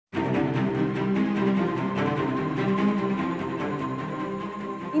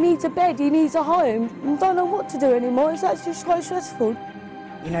needs a bed, he needs a home. I don't know what to do anymore. It's actually quite stressful.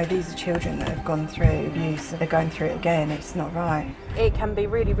 You know, these are children that have gone through abuse, they're going through it again, it's not right. It can be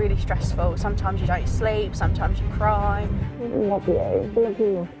really, really stressful. Sometimes you don't sleep, sometimes you cry. Love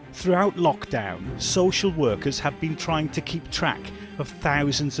you. Throughout lockdown, social workers have been trying to keep track of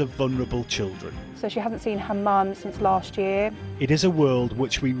thousands of vulnerable children. So she hasn't seen her mum since last year. It is a world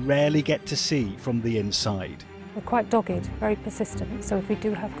which we rarely get to see from the inside. We're quite dogged, very persistent, so if we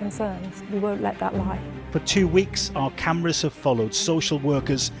do have concerns, we won't let that lie. For 2 weeks, our cameras have followed social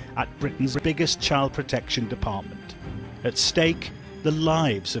workers at Britain's biggest child protection department. At stake, the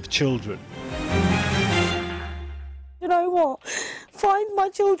lives of children. You know what? Find my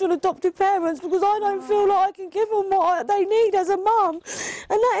children adoptive parents, because I don't feel like I can give them what they need as a mum.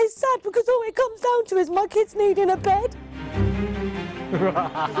 And that is sad, because all it comes down to is my kids needing a bed.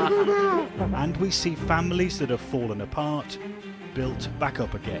 And we see families that have fallen apart, built back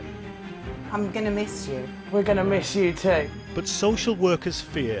up again. I'm going to miss you. We're going to miss you too. But social workers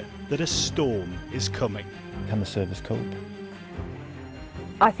fear that a storm is coming. Can the service cope?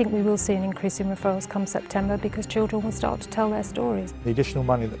 I think we will see an increase in referrals come September because children will start to tell their stories. The additional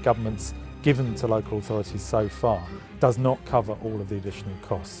money that government's given to local authorities so far does not cover all of the additional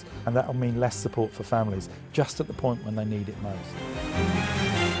costs, and that will mean less support for families just at the point when they need it most.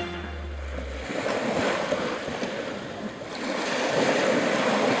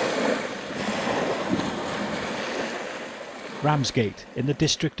 Ramsgate in the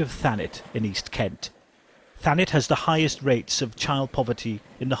district of Thanet in East Kent. Thanet has the highest rates of child poverty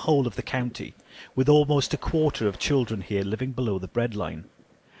in the whole of the county, with almost a quarter of children here living below the breadline.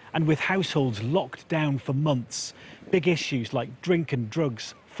 And with households locked down for months, big issues like drink and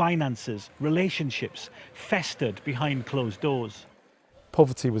drugs, finances, relationships festered behind closed doors.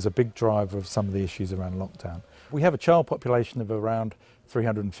 Poverty was a big driver of some of the issues around lockdown. We have a child population of around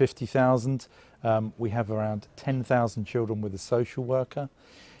 350,000. We have around 10,000 children with a social worker.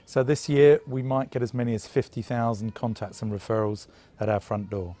 So this year we might get as many as 50,000 contacts and referrals at our front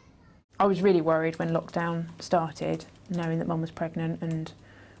door. I was really worried when lockdown started, knowing that Mum was pregnant, and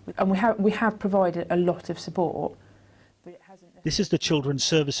we have provided a lot of support. But it hasn't. This is the Children's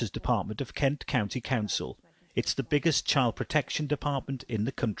Services Department of Kent County Council. It's the biggest child protection department in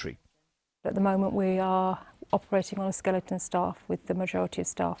the country. At the moment we are operating on a skeleton staff, with the majority of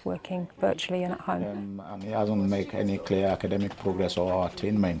staff working virtually and at home. And he hasn't made any clear academic progress or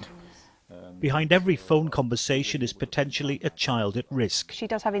attainment. Behind every phone conversation is potentially a child at risk. She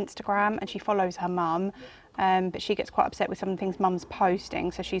does have Instagram and she follows her mum, but she gets quite upset with some of the things mum's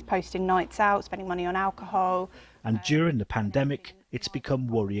posting. So she's posting nights out, spending money on alcohol. And during the pandemic, it's become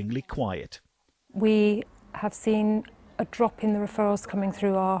worryingly quiet. We have seen a drop in the referrals coming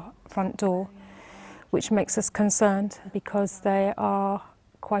through our front door, which makes us concerned because there are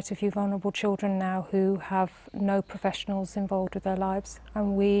quite a few vulnerable children now who have no professionals involved with their lives,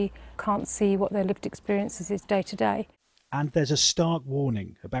 and we can't see what their lived experiences is day to day. And there's a stark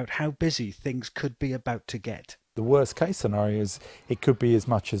warning about how busy things could be about to get. The worst case scenario is it could be as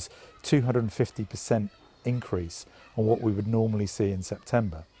much as 250% increase on what we would normally see in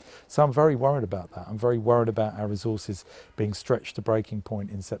September. So I'm very worried about that. I'm very worried about our resources being stretched to breaking point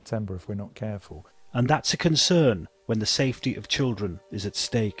in September if we're not careful. And that's a concern when the safety of children is at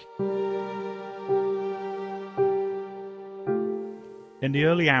stake. In the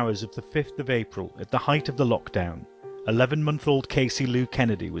early hours of the 5th of April, at the height of the lockdown, 11-month-old Casey Lou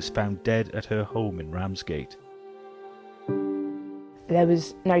Kennedy was found dead at her home in Ramsgate. There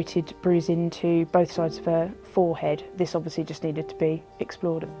was noted bruising to both sides of her forehead. This obviously just needed to be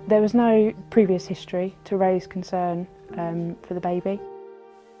explored. There was no previous history to raise concern for the baby.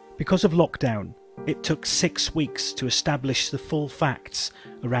 Because of lockdown, it took 6 weeks to establish the full facts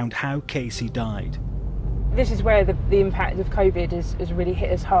around how Casey died. This is where the impact of COVID has really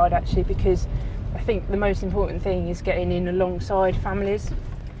hit us hard, actually, because I think the most important thing is getting in alongside families,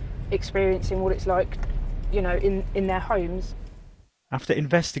 experiencing what it's like, you know, in their homes. After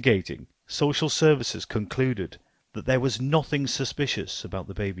investigating, social services concluded that there was nothing suspicious about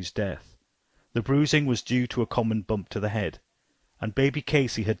the baby's death. The bruising was due to a common bump to the head, and baby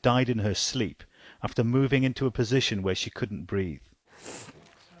Casey had died in her sleep after moving into a position where she couldn't breathe.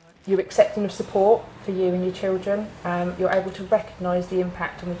 You're accepting of support for you and your children. You're able to recognise the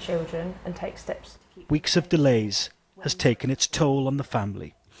impact on the children and take steps to keep... Weeks of delays has taken its toll on the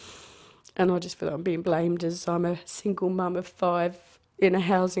family. And I just feel like I'm being blamed as I'm a single mum of 5 in a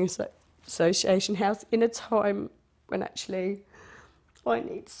housing association house in a time when actually I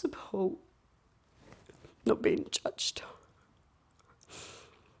need support, not being judged.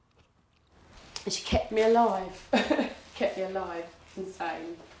 And she kept me alive, kept me alive and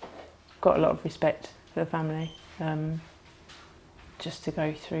sane. got a lot of respect for the family. Just to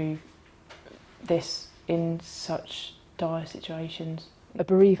go through this in such dire situations. A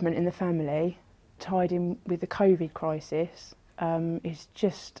bereavement in the family tied in with the COVID crisis is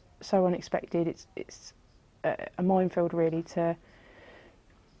just so unexpected. It's a minefield really to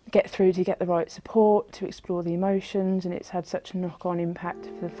get through, to get the right support, to explore the emotions, and it's had such a knock-on impact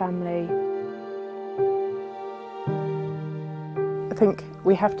for the family. I think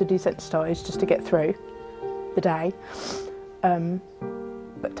we have to desensitise just to get through the day,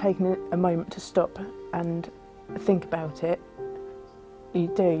 but taking a moment to stop and think about it,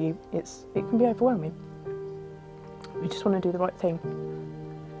 it can be overwhelming. We just want to do the right thing.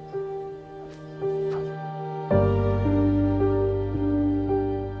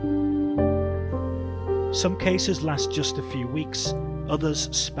 Some cases last just a few weeks, others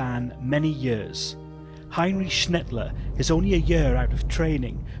span many years. Heinrich Schnettler is only a year out of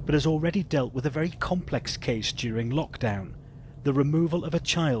training, but has already dealt with a very complex case during lockdown, the removal of a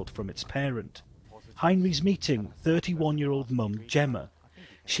child from its parent. Heinrich's meeting 31-year-old mum Gemma.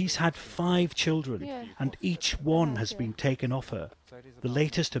 She's had 5 children, and each one has been taken off her. The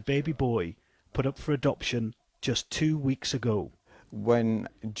latest, a baby boy, put up for adoption just 2 weeks ago. When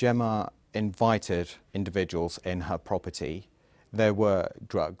Gemma invited individuals in her property, there were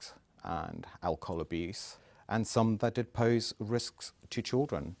drugs and alcohol abuse, and some that did pose risks to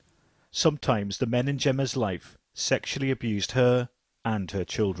children. Sometimes the men in Gemma's life sexually abused her and her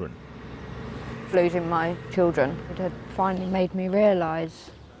children. Losing my children, it had finally made me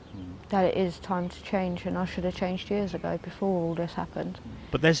realise that it is time to change, and I should have changed years ago before all this happened.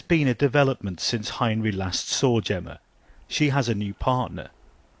 But there's been a development since Heinrich last saw Gemma. She has a new partner,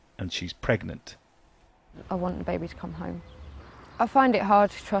 and she's pregnant. I want the baby to come home. I find it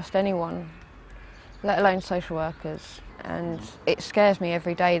hard to trust anyone, let alone social workers, and it scares me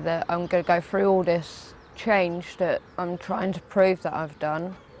every day that I'm going to go through all this change that I'm trying to prove that I've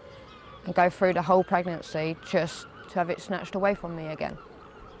done, and go through the whole pregnancy just to have it snatched away from me again.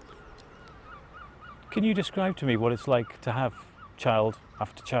 Can you describe to me what it's like to have child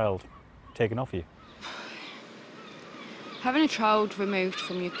after child taken off you? Having a child removed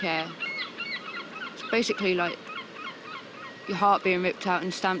from your care, it's basically like your heart being ripped out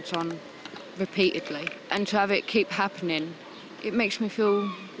and stamped on repeatedly. And to have it keep happening, it makes me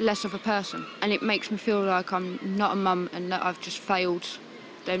feel less of a person. And it makes me feel like I'm not a mum and that I've just failed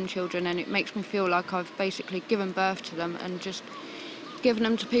them children, and it makes me feel like I've basically given birth to them and just given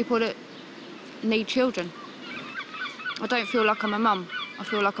them to people that need children. I don't feel like I'm a mum. I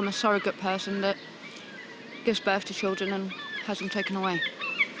feel like I'm a surrogate person that gives birth to children and has them taken away.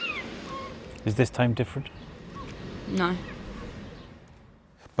 Is this time different? No.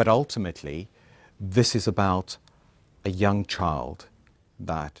 But ultimately, this is about a young child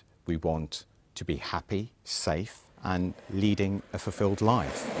that we want to be happy, safe, and leading a fulfilled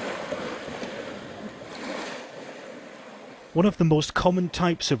life. One of the most common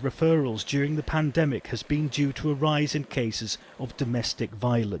types of referrals during the pandemic has been due to a rise in cases of domestic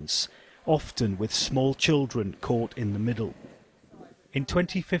violence, often with small children caught in the middle. In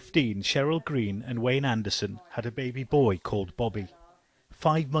 2015, Cheryl Green and Wayne Anderson had a baby boy called Bobby.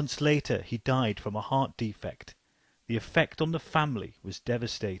 5 months later, he died from a heart defect. The effect on the family was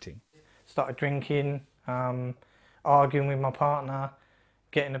devastating. Started drinking, arguing with my partner,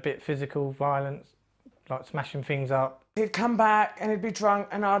 getting a bit physical, violent, like smashing things up. He'd come back and he'd be drunk,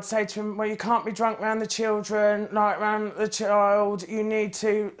 and I'd say to him, well, you can't be drunk around the children, like around the child, you need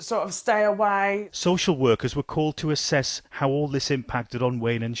to sort of stay away. Social workers were called to assess how all this impacted on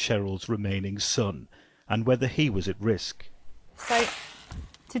Wayne and Cheryl's remaining son, and whether he was at risk. So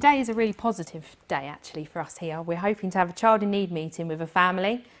today is a really positive day actually for us here. We're hoping to have a child in need meeting with a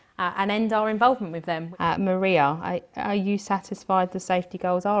family and end our involvement with them. Maria, are you satisfied the safety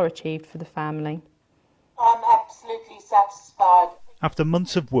goals are achieved for the family? I'm absolutely satisfied. After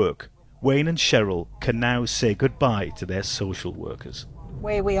months of work, Wayne and Cheryl can now say goodbye to their social workers.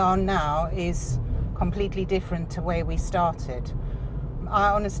 Where we are now is completely different to where we started.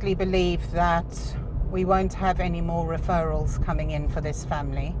 I honestly believe that we won't have any more referrals coming in for this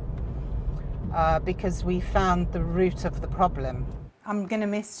family because we found the root of the problem. I'm going to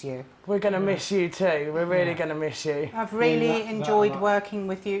miss you. We're going to miss you too. We're really going to miss you. I've really enjoyed working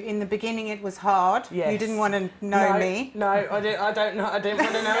with you. In the beginning it was hard. Yes. You didn't want to know me. No, I didn't want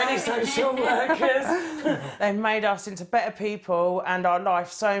to know any social workers. They've made us into better people and our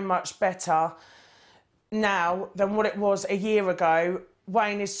life so much better now than what it was a year ago.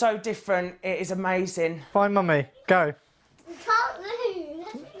 Wayne is so different, it is amazing. Bye, Mummy. Go. You can't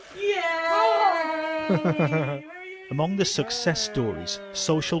move. Yay! Among the success stories,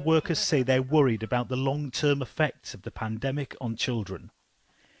 social workers say they're worried about the long-term effects of the pandemic on children.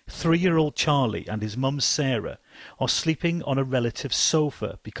 3-year-old Charlie and his mum Sarah are sleeping on a relative's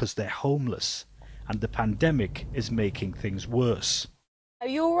sofa because they're homeless, and the pandemic is making things worse. Are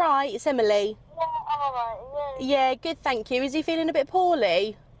you all right? It's Emily. Yeah, I'm alright. Yeah, good, thank you. Is he feeling a bit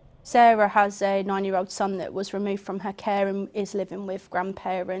poorly? Sarah has a 9-year-old son that was removed from her care and is living with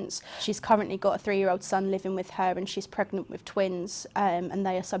grandparents. She's currently got a 3-year-old son living with her, and she's pregnant with twins, and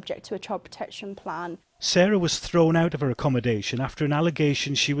they are subject to a child protection plan. Sarah was thrown out of her accommodation after an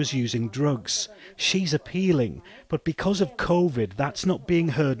allegation she was using drugs. She's appealing, but because of COVID, that's not being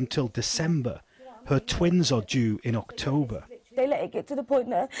heard until December. Her twins are due in October. They let it get to the point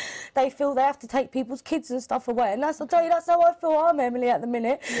that they feel they have to take people's kids and stuff away, and I'll tell you, that's how I feel I'm Emily at the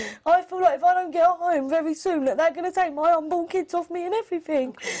minute. I feel like if I don't get home very soon, that they're going to take my unborn kids off me and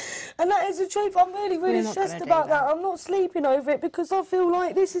everything. And that is the truth. I'm really stressed about that. I'm not sleeping over it because I feel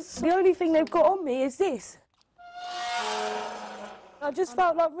like this is the only thing they've got on me is this. I just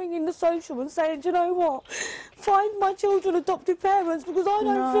felt like ringing the social and saying, do you know what, find my children adoptive parents, because I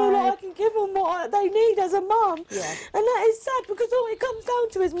don't feel like I can give them what they need as a mum. Yeah. And that is sad, because all it comes down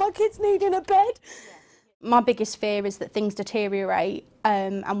to is my kids needing a bed. My biggest fear is that things deteriorate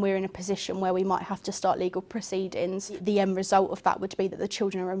and we're in a position where we might have to start legal proceedings. The end result of that would be that the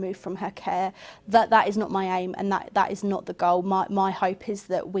children are removed from her care. That is not my aim, and that is not the goal. My hope is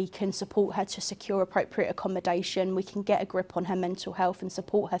that we can support her to secure appropriate accommodation, we can get a grip on her mental health and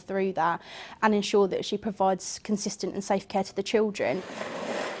support her through that, and ensure that she provides consistent and safe care to the children.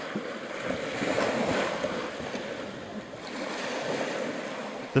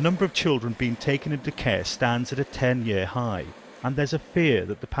 The number of children being taken into care stands at a 10-year high, and there's a fear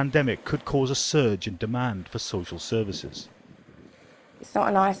that the pandemic could cause a surge in demand for social services. It's not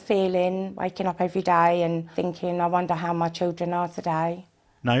a nice feeling, waking up every day and thinking, I wonder how my children are today.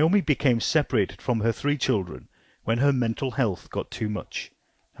 Naomi became separated from her 3 children when her mental health got too much,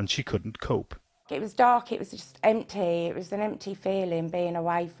 and she couldn't cope. It was dark, it was just empty. It was an empty feeling being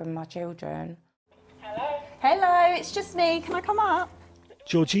away from my children. Hello? Hello, it's just me. Can I come up?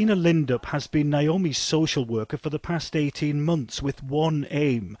 Georgina Lindup has been Naomi's social worker for the past 18 months with one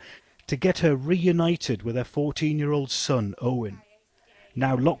aim, to get her reunited with her 14-year-old son, Owen.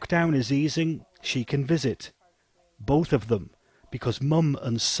 Now lockdown is easing, she can visit. Both of them, because mum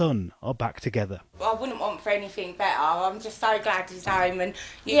and son are back together. I wouldn't want for anything better. I'm just so glad he's home. And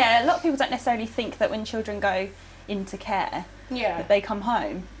yeah, a lot of people don't necessarily think that when children go into care, that they come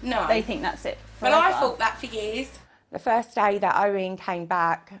home. No. They think that's it forever. Well, I thought that for years. The first day that Owen came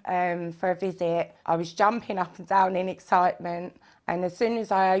back for a visit, I was jumping up and down in excitement, and as soon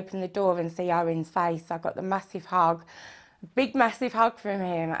as I opened the door and see Owen's face, I got the massive hug, big massive hug from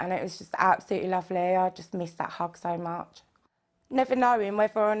him, and it was just absolutely lovely. I just missed that hug so much. Never knowing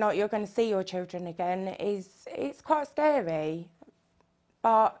whether or not you're going to see your children again it's quite scary,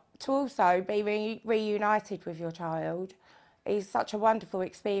 but to also be reunited with your child is such a wonderful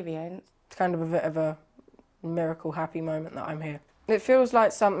experience. It's kind of a bit of a miracle happy moment that I'm here. It feels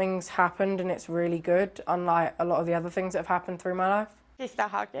like something's happened and it's really good, unlike a lot of the other things that have happened through my life. Just a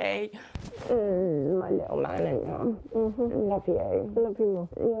huggy. My little man, love you. Love you more.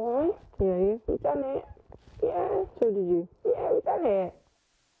 You alright? Yeah, you done it. Yeah, so did you. Yeah, we done it.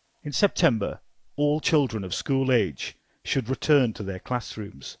 In September, all children of school age should return to their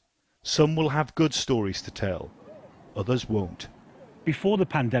classrooms. Some will have good stories to tell, others won't. Before the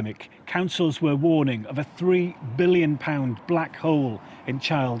pandemic, councils were warning of a £3 billion black hole in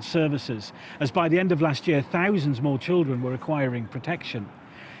child services, as by the end of last year, thousands more children were requiring protection.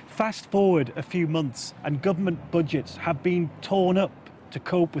 Fast forward a few months, and government budgets have been torn up to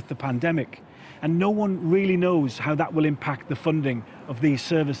cope with the pandemic, and no one really knows how that will impact the funding of these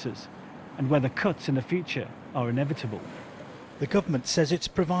services, and whether cuts in the future are inevitable. The government says it's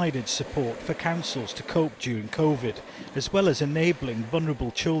provided support for councils to cope during COVID, as well as enabling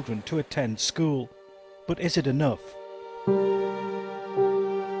vulnerable children to attend school. But is it enough?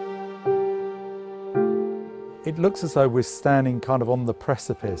 It looks as though we're standing kind of on the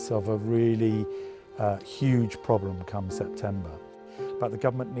precipice of a really huge problem come September. But the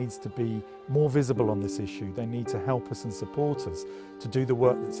government needs to be more visible on this issue. They need to help us and support us to do the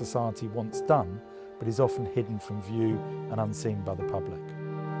work that society wants done, but is often hidden from view and unseen by the public.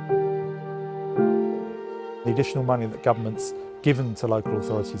 The additional money that government's given to local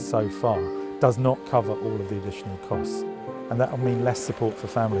authorities so far does not cover all of the additional costs, and that will mean less support for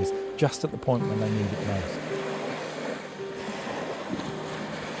families just at the point when they need it most.